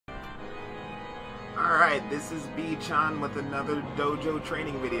Alright, this is M.U.G.E.N with another dojo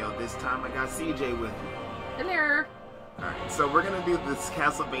training video. This time I got CJ with me. Hello! Alright, so we're gonna do this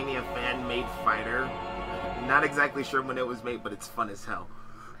Castlevania fan-made fighter. Not exactly sure when it was made, but it's fun as hell.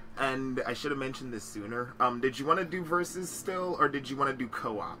 And I should have mentioned this sooner. Did you want to do versus still, or did you want to do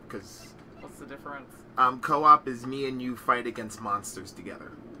co-op? Because what's the difference? Co-op is me and you fight against monsters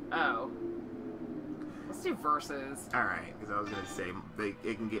together. Oh. Let's do versus. Alright, because I was gonna say,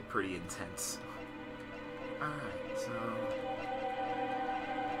 it can get pretty intense. Alright, so...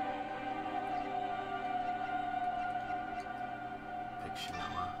 pick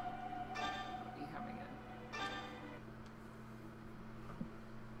Shinoa. I'll be having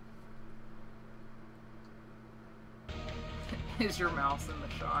it. Is your mouse in the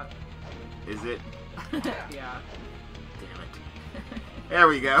shot? Is it? Yeah. Damn it. There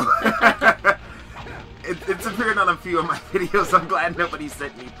we go. It's appeared on a few of my videos. I'm glad nobody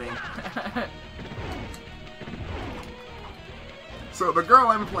said anything. So the girl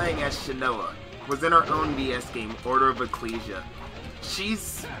I'm playing as, Shinoa, was in her own DS game, Order of Ecclesia.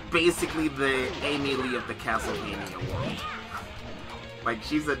 She's basically the Amy Lee of the Castlevania world. Like,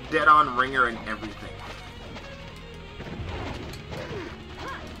 she's a dead-on ringer and everything.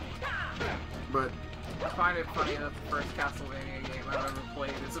 But I find it funny that the first Castlevania game I've ever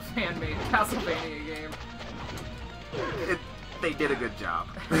played is a fan-made Castlevania game. They did a good job.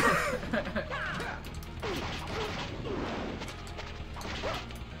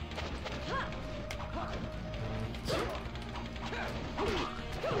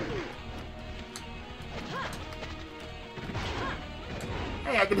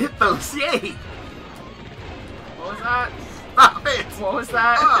 Hey, I can hit those! Yay! What was that? Stop it! What was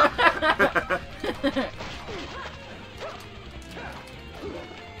that?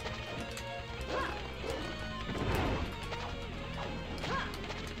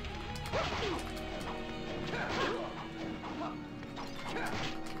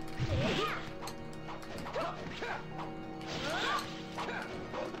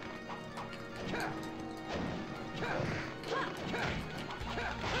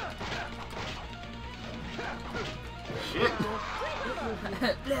 Shit!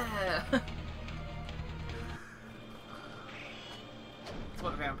 That's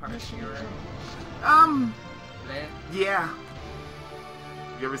what vampires do, right? Yeah.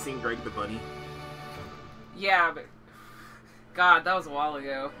 Have you ever seen Greg the Bunny? Yeah, but... God, that was a while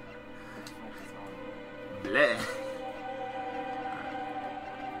ago. Bleh.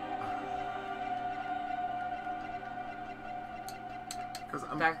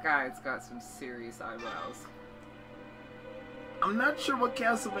 That guy's got some serious eyebrows. I'm not sure what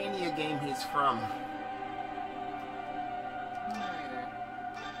Castlevania game he's from. Me neither.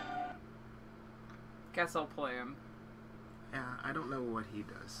 Guess I'll play him. Yeah, I don't know what he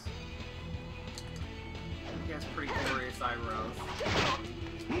does. He has pretty glorious eyebrows.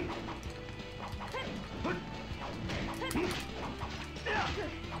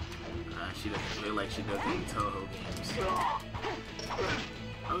 She doesn't look like she does in Toho games.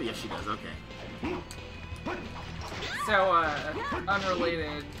 Oh, yes, she does. Okay. So,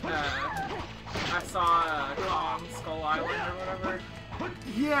 unrelated, I saw Kong Skull Island or whatever.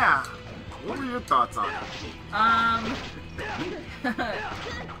 Yeah. What were your thoughts on it?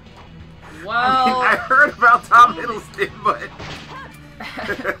 Well... I heard about Tom Hiddleston, but...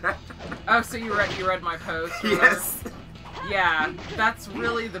 Oh, so you read my post? Yes. Yeah, that's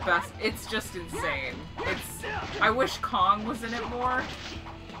really the best. It's just insane. I wish Kong was in it more,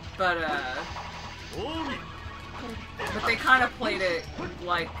 but they kind of played it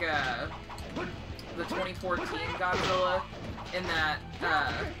like, the 2014 Godzilla, in that,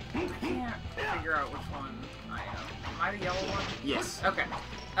 I can't figure out which one I am. Am I the yellow one? Yes. Okay.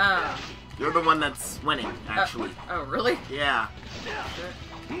 You're the one that's winning, actually. Oh, really? Yeah. Shit.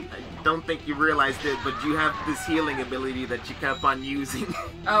 I don't think you realized it, but you have this healing ability that you kept on using.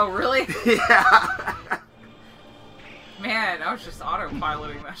 Oh, really? Yeah. Man, I was just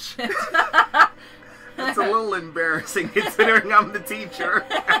autopiloting that shit. It's a little embarrassing considering I'm the teacher.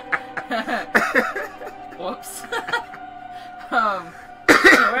 Whoops. So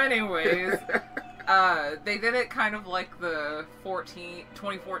anyways, they did it kind of like the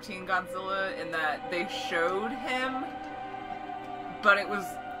 2014 Godzilla in that they showed him, but it was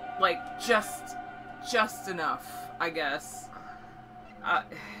like just enough, I guess.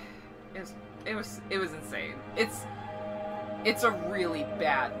 It was insane. It's a really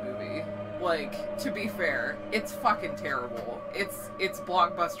bad movie. Like, to be fair, it's fucking terrible. It's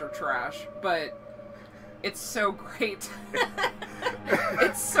blockbuster trash, but it's so great.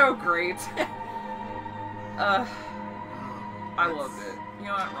 It's so great. I loved it. You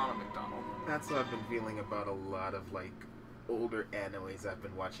know what? Ronald McDonald. That's what I've been feeling about a lot of, like, older animes I've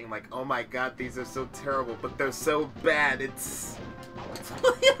been watching. Like, oh my god, these are so terrible, but they're so bad, it's...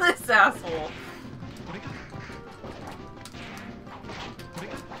 Look at this asshole.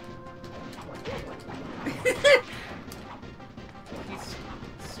 He's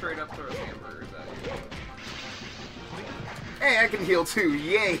straight up throws hamburgers at you. Hey, I can heal too,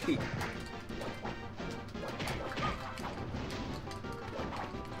 yay!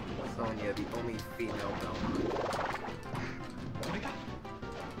 Sonya, the only female Belmont.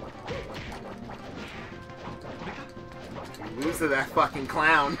 You lose to that fucking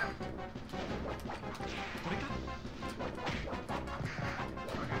clown.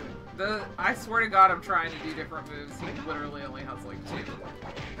 I swear to God, I'm trying to do different moves. He literally only has like 2.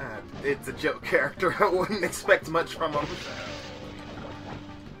 It's a joke character. I wouldn't expect much from him.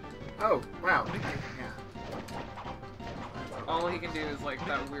 Oh, wow. Yeah. All he can do is like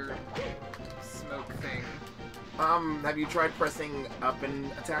that weird smoke thing. Have you tried pressing up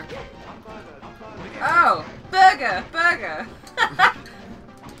and attack? Oh! Burger! Burger!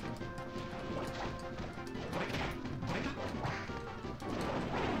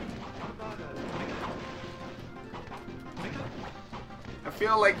 I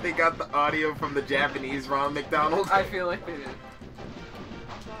feel like they got the audio from the Japanese Ronald McDonald. I feel like they did.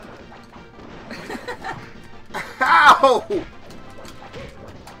 Ow!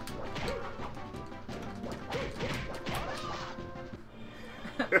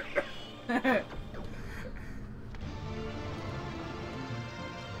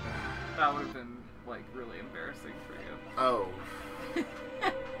 That would have been, like, really embarrassing for you. Oh.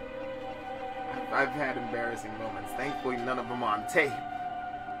 I've had embarrassing moments. Thankfully, none of them on tape.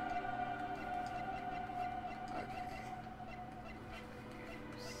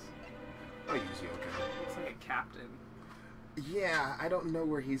 I'll use Yoko. Looks like a captain. Yeah, I don't know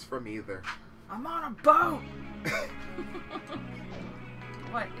where he's from either. I'm on a boat!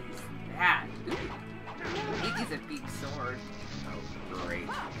 What is that? Ooh. Iggy's a big sword. Oh, great.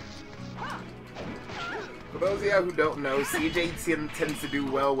 For those of you who don't know, CJ tends to do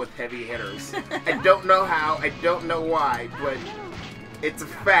well with heavy hitters. I don't know how, I don't know why, but it's a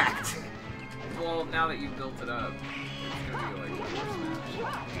fact. Well, now that you've built it up, it's gonna be like one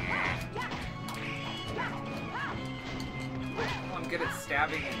more smash. Well, I'm good at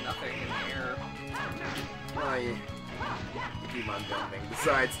stabbing and nothing in the air. Well, you keep on jumping.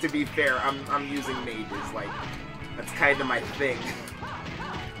 Besides, to be fair, I'm using mages, like, that's kind of my thing.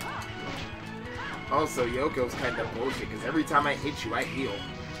 Also, Yoko's kind of bullshit, because every time I hit you, I heal.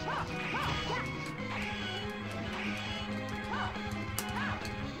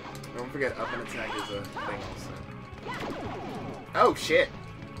 Don't forget, up and attack is a thing also. Oh, shit!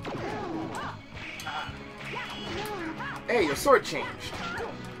 Hey, your sword changed!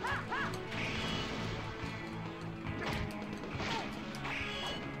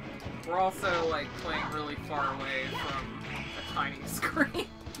 We're also, like, playing really far away from a tiny screen.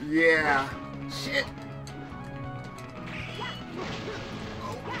 Yeah. Shit!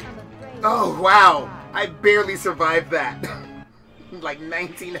 Oh, wow! I barely survived that. Like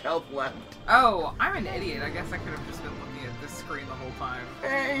 19 health left. Oh, I'm an idiot. I guess I could have just been looking at this screen the whole time.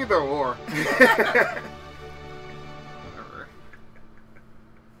 Either or. Whatever.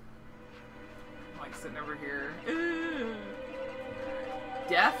 Like sitting over here.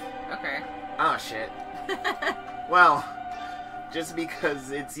 Death? Okay. Oh, shit. Well, just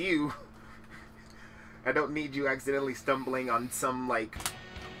because it's you, I don't need you accidentally stumbling on some, like,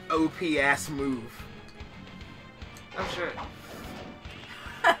 OP-ass move. Oh, shit.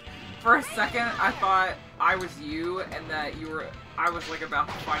 For a second, I thought I was you and that I was, like, about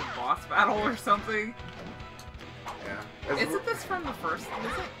to fight a boss battle or something. Yeah. Isn't this from the first...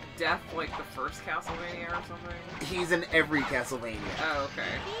 Isn't Death, like, the first Castlevania or something? He's in every Castlevania. Oh,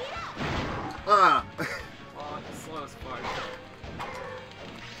 okay. Well, it's slow as fuck.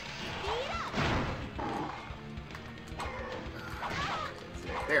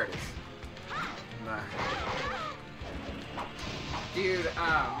 there it is. Dude,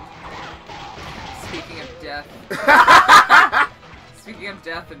 speaking of death... Speaking of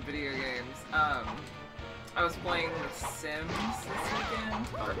death in video games, I was playing The Sims this weekend,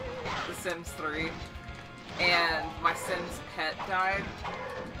 The Sims 3, and my Sims pet died,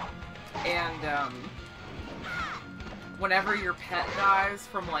 and, whenever your pet dies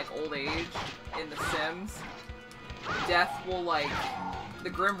from, like, old age in The Sims, Death will, like, the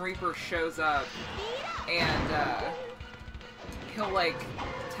Grim Reaper shows up, and, he'll, like,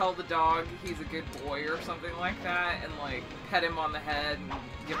 tell the dog he's a good boy or something like that, and, like, pet him on the head and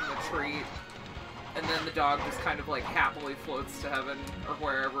give him a treat. And then the dog just kind of, like, happily floats to heaven or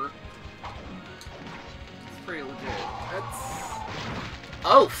wherever. pretty legit. That's...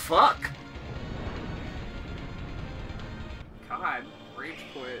 Oh, fuck! God, rage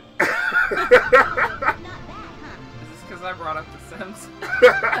quit. Is this because I brought up The Sims?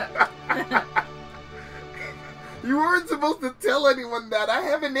 You weren't supposed to tell anyone that. I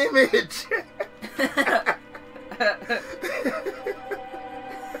have an image.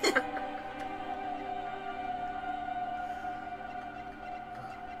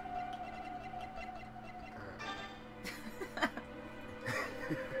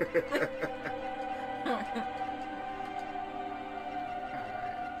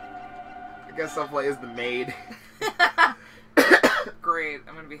 I guess I'll play as the maid. Great,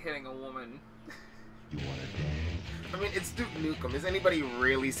 I'm gonna be hitting a woman. I mean, it's Duke Nukem. Is anybody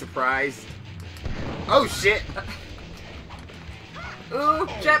really surprised? Oh shit! Ooh,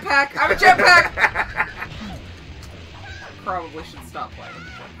 jetpack! I'm a jetpack! Probably should stop playing with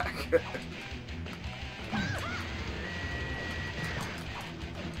the jetpack.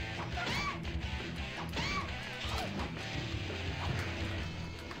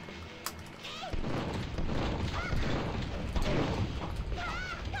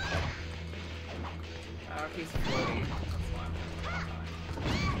 Oh, he's floaty.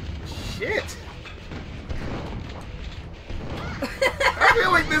 Shit! I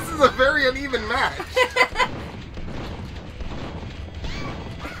feel like this is a very uneven match.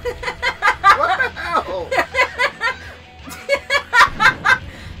 What the hell?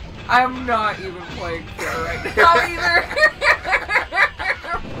 I'm not even playing fair right now either.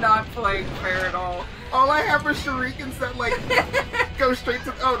 I'm not playing fair at all. All I have are shurikens that, like, go straight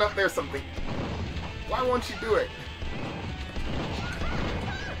to... Oh, no, there's something. Why won't you do it?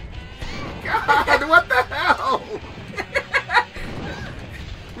 God, what the hell?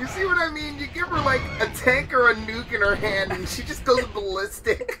 You see what I mean? You give her, like, a tank or a nuke in her hand, and she just goes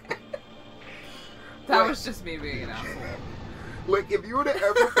ballistic. That was just me being an asshole. Like, if you were to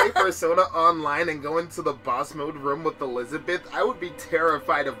ever play Persona online and go into the boss mode room with Elizabeth, I would be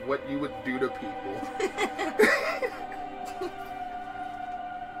terrified of what you would do to people.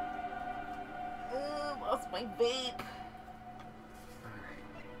 Lost my vape.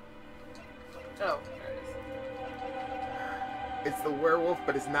 Oh, there it is. It's the werewolf,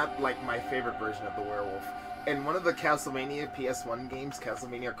 but it's not, like, my favorite version of the werewolf. In one of the Castlevania PS1 games,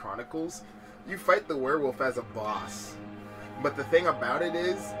 Castlevania Chronicles, you fight the werewolf as a boss. But the thing about it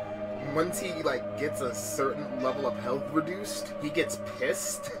is, once he, like, gets a certain level of health reduced, he gets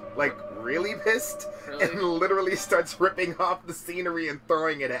pissed. Like, really pissed. Really? And literally starts ripping off the scenery and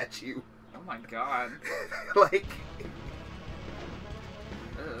throwing it at you. Oh my god. Like,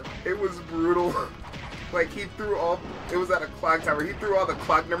 Ugh. it was brutal. Like, he threw all... It was at a clock tower. He threw all the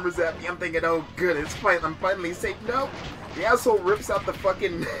clock numbers at me. I'm thinking, oh, good, it's fine. I'm finally safe. No. The asshole rips out the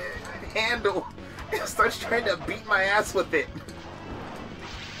fucking handle and starts trying to beat my ass with it.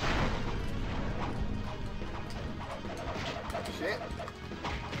 Shit.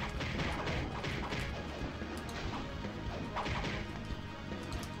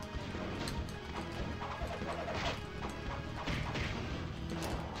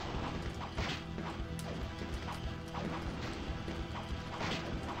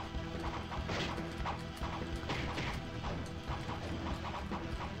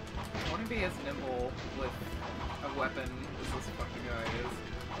 I want to be as nimble with a weapon as this fucking guy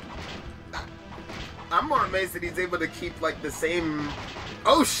is. I'm more amazed that he's able to keep, like, the same...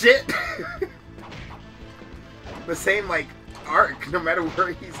 Oh, shit! The same, like, arc, no matter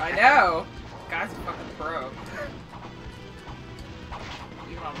where he's I at. know! Guy's a fucking pro.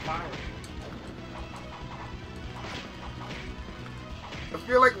 Even on fire. I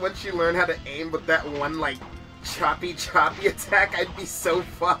feel like once you learn how to aim with that one, like, choppy attack, I'd be so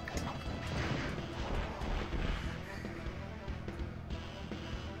fucked.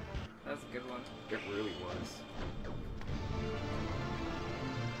 That's a good one. It really was.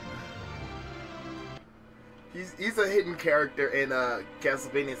 He's a hidden character in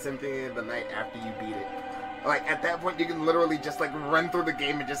Castlevania Symphony of the Night after you beat it. Like, at that point, you can literally just, like, run through the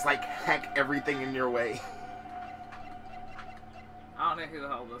game and just, like, hack everything in your way. I don't know who the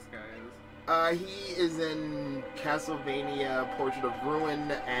hell this guy is. He is in Castlevania Portrait of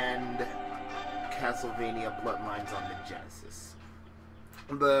Ruin and Castlevania Bloodlines on the Genesis.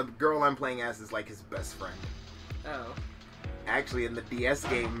 The girl I'm playing as is like his best friend. Oh. Actually, in the DS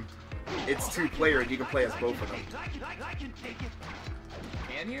game, it's 2-player and you can play as both of them.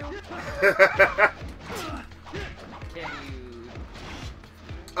 Can you? Can you?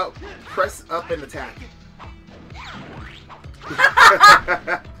 Oh, press up and attack.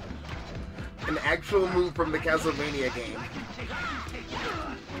 An actual move from the Castlevania game.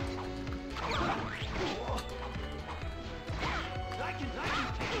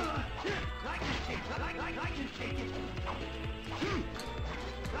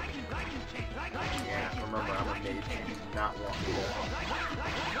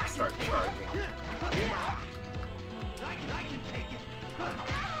 charging.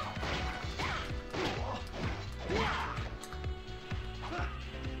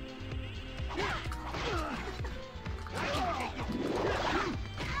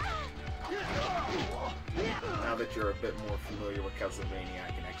 Now that you're a bit more familiar with Castlevania,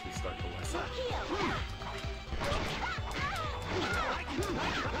 I can actually start the lesson.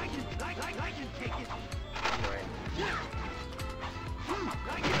 Right.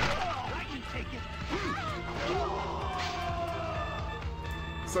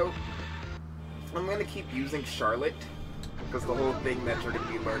 So, I'm going to keep using Charlotte, because the whole thing that you're going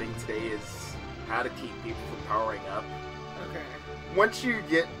to be learning today is how to keep people from powering up. Okay. Once you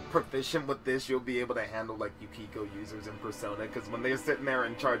get proficient with this, you'll be able to handle, like, Yukiko users in Persona, because when they're sitting there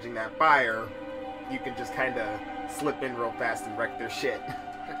and charging that fire, you can just kind of slip in real fast and wreck their shit.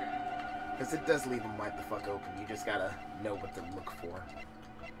 Okay. Because it does leave them wide the fuck open. You just gotta know what to look for.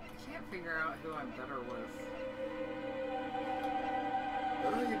 I can't figure out who I'm better with.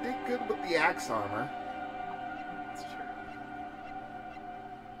 Well, you did good with the axe armor. That's true.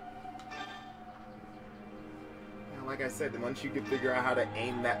 Yeah, like I said, once you can figure out how to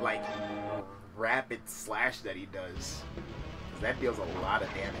aim that, like, rapid slash that he does, that deals a lot of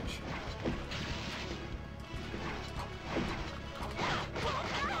damage.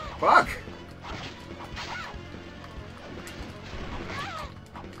 Fuck!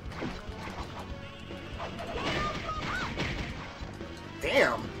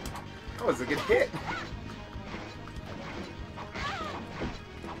 Damn! That was a good hit.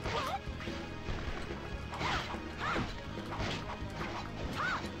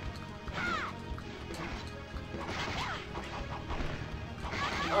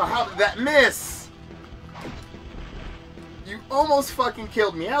 Oh, how did that miss? You almost fucking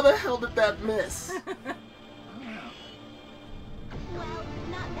killed me. How the hell did that miss?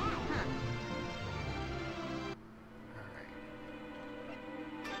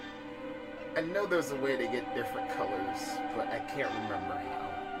 I know there's a way to get different colors, but I can't remember how.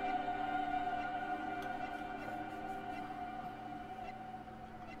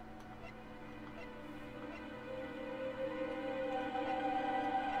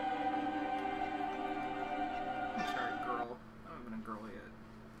 I'm sorry, girl. I haven't been a girl yet.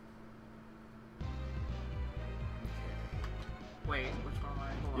 Wait, which one am I?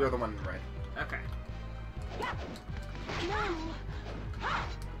 Hold You're on. the one in red. Okay.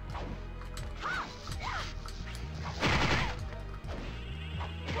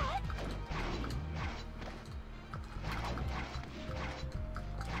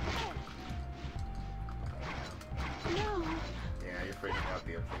 Yeah, you're freaking out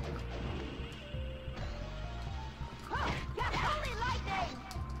the other thing.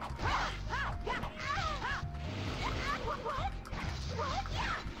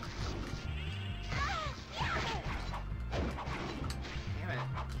 Damn it.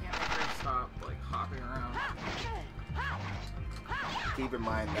 Can't make her stop, like, hopping around. Keep in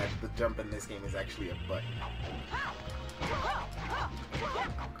mind that the jump in this game is actually a button.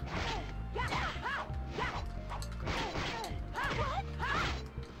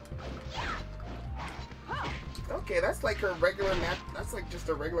 Okay, that's like a regular that's like just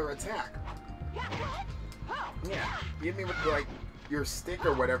a regular attack. Yeah, you hit me with like your stick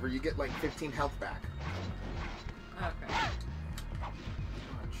or whatever, you get like 15 health back. Okay. Watch.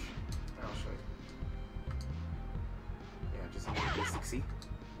 I'll show you. Yeah, just basic C.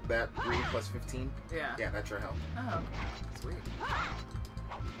 That 3 plus 15. Yeah. Yeah, that's your health. Oh, okay. Sweet.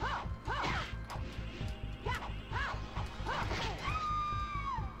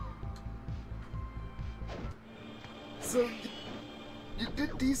 So, you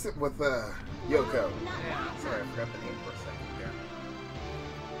did decent with Yoko. Yeah. Sorry, I forgot the name for a second there.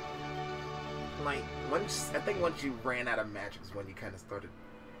 Like, I think once you ran out of magic is when you kind of started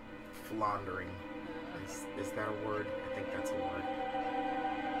floundering. Is that a word? I think that's a word.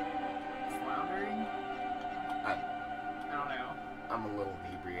 Floundering? I don't know. I'm a little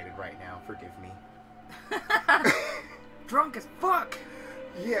inebriated right now. Forgive me. Drunk as fuck!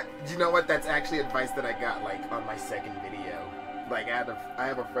 Yeah, you know what? That's actually advice that I got, like, on my second video. Like, I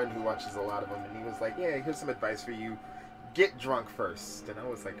have a friend who watches a lot of them, and he was like, yeah, here's some advice for you. Get drunk first. And I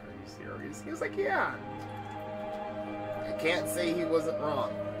was like, are you serious? He was like, yeah. I can't say he wasn't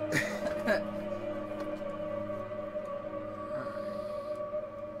wrong.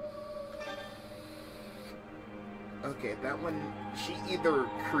 Okay, that one, she either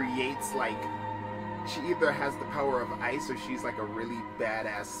creates, like, she either has the power of ice or she's like a really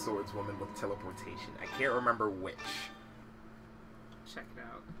badass swordswoman with teleportation. I can't remember which. Check it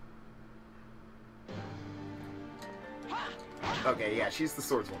out. Okay, yeah, she's the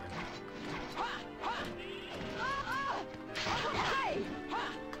swordswoman.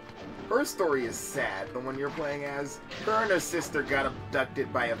 Her story is sad, the one you're playing as. Her and her sister got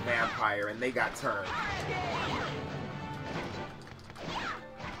abducted by a vampire and they got turned.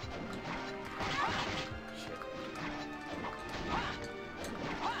 Shit.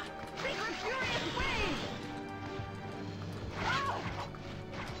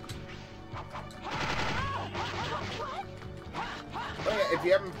 Oh yeah, if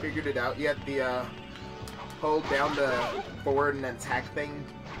you haven't figured it out yet, the hold down the forward and attack thing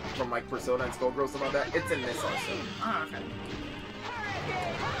from like Persona and Skullgirls, stuff like that, it's in this also. Oh, okay.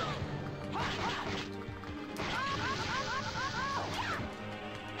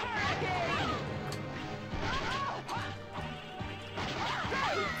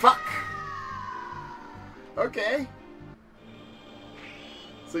 Fuck! Okay.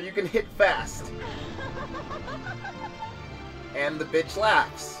 So you can hit fast. And the bitch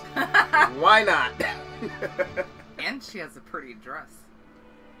laughs. Why not? And she has a pretty dress.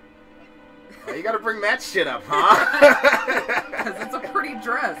 Well, you gotta bring that shit up, huh? Because it's a pretty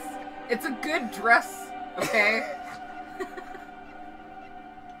dress. It's a good dress, okay?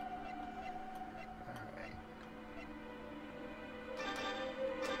 Alright.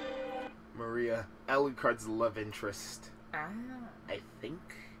 Maria, Alucard's love interest. Ah. I think.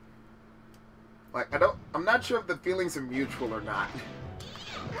 Like, I'm not sure if the feelings are mutual or not.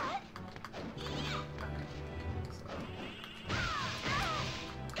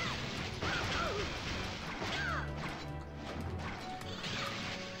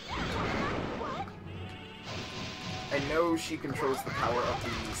 I know she controls the power of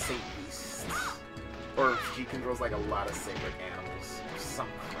the Saint Beasts. Or she controls like a lot of sacred animals. Or some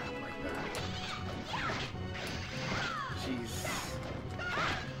crap like that. She's...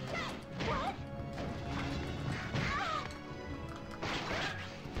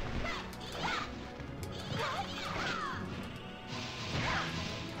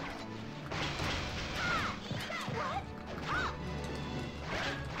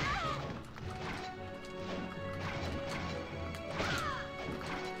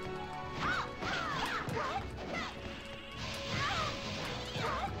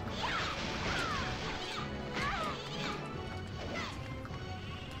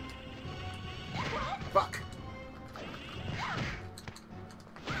 Fuck.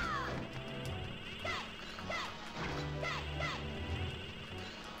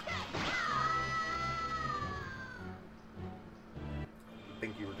 I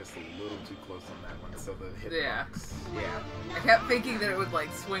think you were just a little too close on that one, so the hitbox. Yeah. I kept thinking that it would,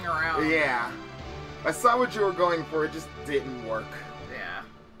 like, swing around. Yeah. I saw what you were going for, it just didn't work. Yeah.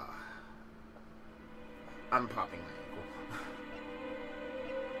 I'm popping my ankle.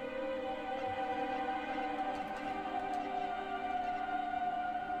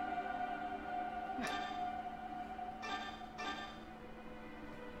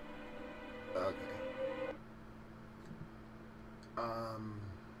 Okay.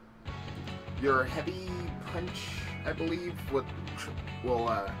 Your heavy punch, I believe, will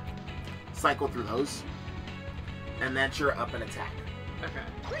cycle through those. And that's your up and attack. Okay.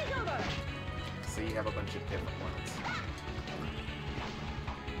 So you have a bunch of different ones.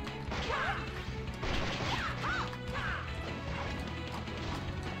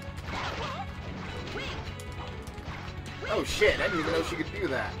 Oh shit, I didn't even know she could do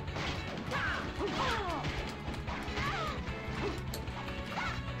that.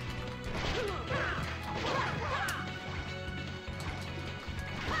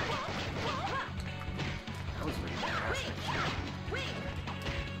 That was really fantastic.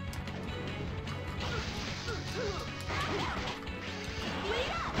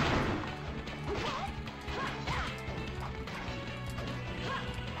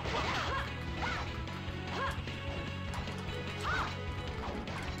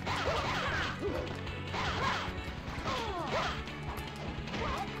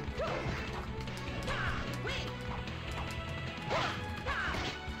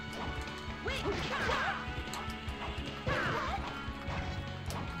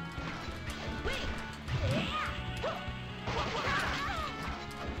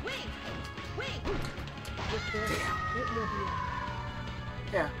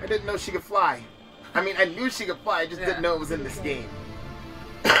 Yeah, I didn't know she could fly. I mean, I knew she could fly, I just didn't know it was in this game.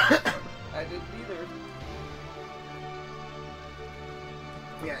 I didn't either.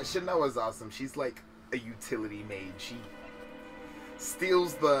 Yeah, Shino is awesome. She's like a utility maid. She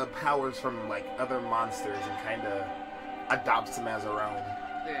steals the powers from like other monsters and kind of adopts them as her own.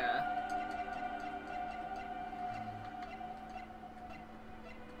 Yeah.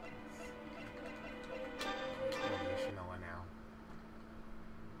 Oh, Shino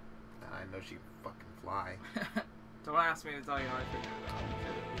know she could fucking fly. Don't ask me to tell you how I figured it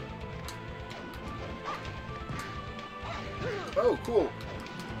out. Oh, cool.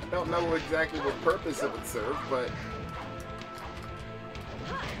 I don't know exactly what purpose it would serve, but...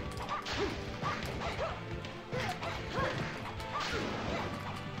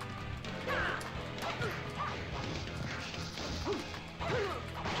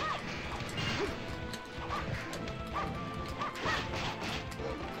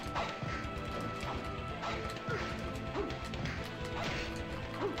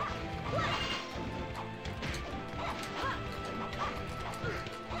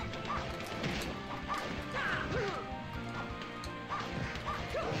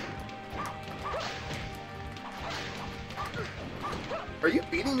 Are you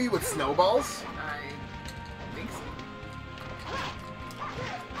beating me with snowballs? I think so.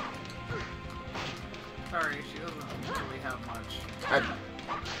 Sorry, she doesn't really have much.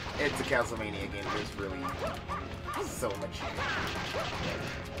 It's a Castlevania game. There's really so much.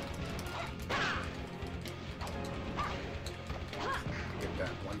 Get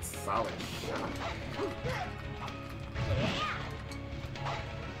that one solid shot.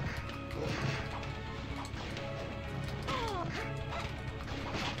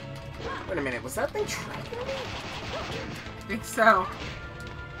 Wait a minute, was that thing tracking me? I think so.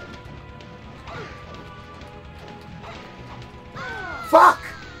 Fuck!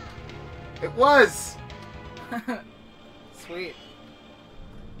 It was! Sweet.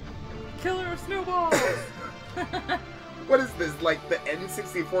 Killer of snowballs! What is this, like the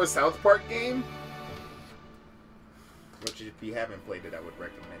N64 South Park game? Which, if you haven't played it, I would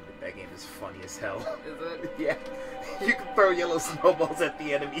recommend it. That game is funny as hell. Is it? Yeah. You can throw yellow snowballs at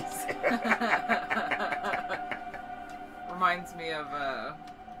the enemies. Reminds me of,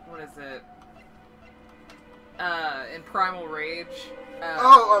 what is it? In Primal Rage.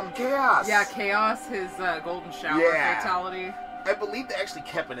 Chaos! Yeah, Chaos, his golden shower fatality. I believe they actually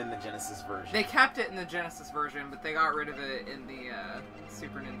kept it in the Genesis version. They kept it in the Genesis version, but they got rid of it in the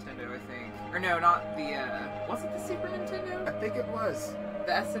Super Nintendo, I think. Or no, not the, was it the Super Nintendo? I think it was.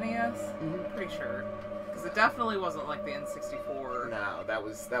 The SNES? Mm-hmm. Pretty sure. Because it definitely wasn't like the N64. No, that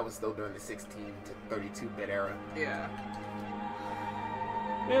was still during the 16 to 32-bit era. Yeah.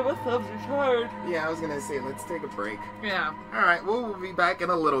 Yeah, my thumbs are tired. Yeah, I was gonna say, let's take a break. Yeah. Alright, we'll be back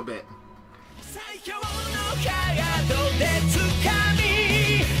in a little bit. Thank you.